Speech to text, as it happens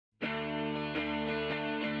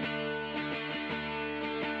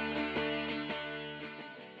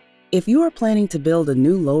If you are planning to build a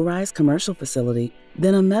new low-rise commercial facility,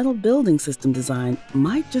 then a metal building system design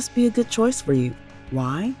might just be a good choice for you.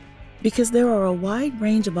 Why? Because there are a wide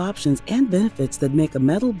range of options and benefits that make a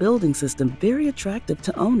metal building system very attractive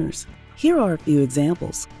to owners. Here are a few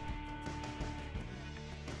examples.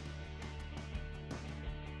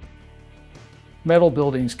 Metal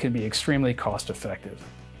buildings can be extremely cost-effective.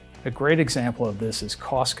 A great example of this is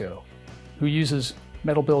Costco, who uses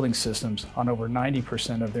metal building systems on over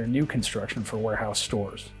 90% of their new construction for warehouse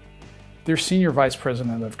stores. Their Senior Vice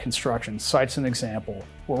President of Construction cites an example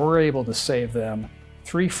where we're able to save them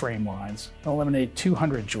 3 frame lines, eliminate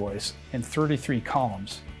 200 joists and 33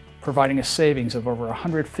 columns, providing a savings of over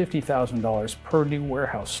 $150,000 per new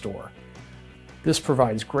warehouse store. This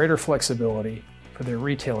provides greater flexibility for their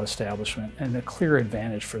retail establishment and a clear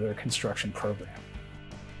advantage for their construction program.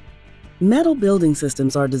 Metal building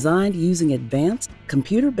systems are designed using advanced,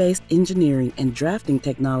 computer-based engineering and drafting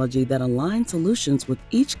technology that align solutions with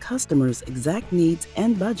each customer's exact needs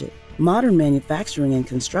and budget. Modern manufacturing and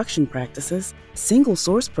construction practices,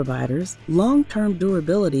 single-source providers, long-term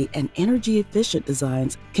durability, and energy-efficient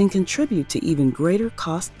designs can contribute to even greater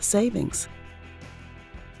cost savings.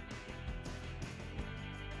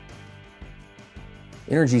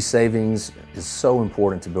 Energy savings is so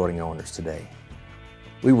important to building owners today.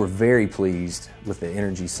 We were very pleased with the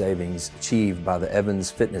energy savings achieved by the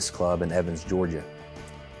Evans Fitness Club in Evans, Georgia.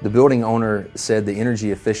 The building owner said the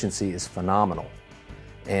energy efficiency is phenomenal,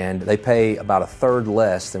 and they pay about 1/3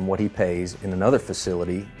 less than what he pays in another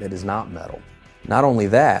facility that is not metal. Not only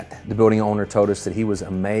that, the building owner told us that he was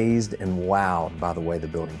amazed and wowed by the way the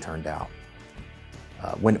building turned out.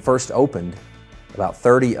 When it first opened, about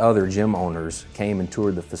 30 other gym owners came and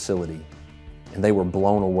toured the facility, and they were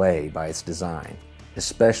blown away by its design,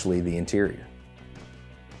 especially the interior.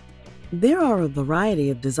 There are a variety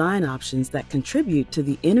of design options that contribute to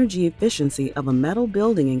the energy efficiency of a metal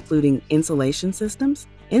building, including insulation systems,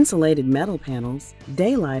 insulated metal panels,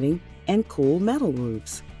 daylighting, and cool metal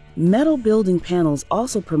roofs. Metal building panels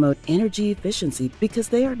also promote energy efficiency because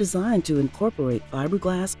they are designed to incorporate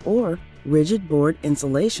fiberglass or rigid board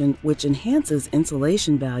insulation, which enhances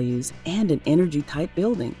insulation values and an energy-tight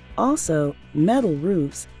building. Also, metal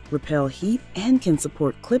roofs repel heat and can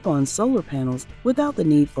support clip-on solar panels without the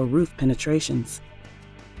need for roof penetrations.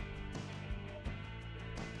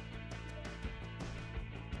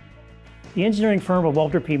 The engineering firm of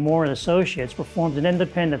Walter P. Moore & Associates performed an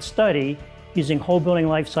independent study using whole building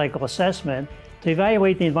life cycle assessment to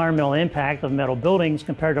evaluate the environmental impact of metal buildings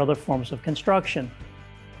compared to other forms of construction.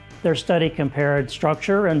 Their study compared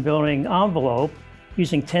structure and building envelope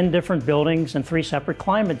using 10 different buildings in 3 separate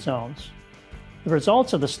climate zones. The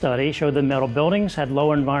results of the study showed that metal buildings had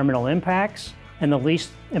lower environmental impacts and the least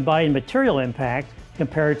embodied material impact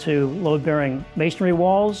compared to load-bearing masonry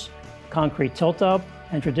walls, concrete tilt-up,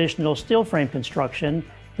 and traditional steel frame construction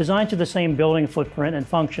designed to the same building footprint and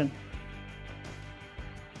function.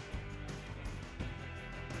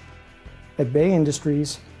 At Bay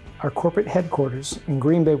Industries, our corporate headquarters in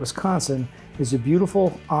Green Bay, Wisconsin, is a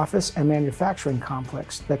beautiful office and manufacturing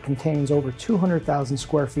complex that contains over 200,000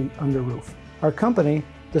 square feet under roof. Our company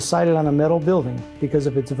decided on a metal building because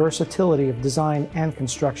of its versatility of design and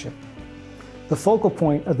construction. The focal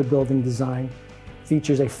point of the building design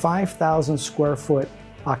features a 5,000 square foot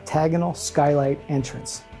octagonal skylight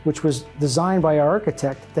entrance, which was designed by our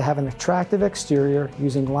architect to have an attractive exterior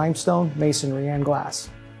using limestone, masonry, and glass.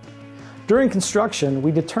 During construction,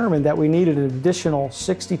 we determined that we needed an additional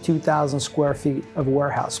 62,000 square feet of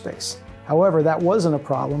warehouse space. However, that wasn't a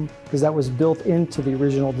problem because that was built into the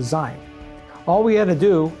original design. All we had to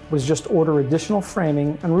do was just order additional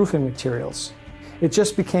framing and roofing materials. It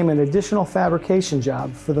just became an additional fabrication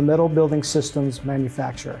job for the metal building systems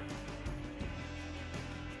manufacturer.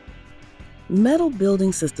 Metal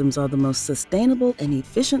building systems are the most sustainable and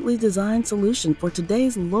efficiently designed solution for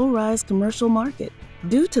today's low-rise commercial market.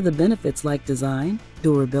 Due to the benefits like design,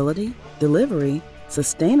 durability, delivery,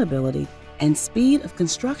 sustainability, and speed of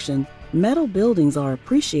construction, metal buildings are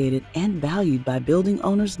appreciated and valued by building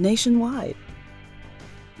owners nationwide.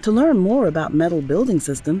 To learn more about metal building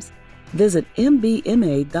systems, visit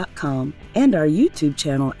mbma.com and our YouTube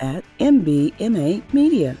channel at MBMA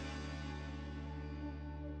Media.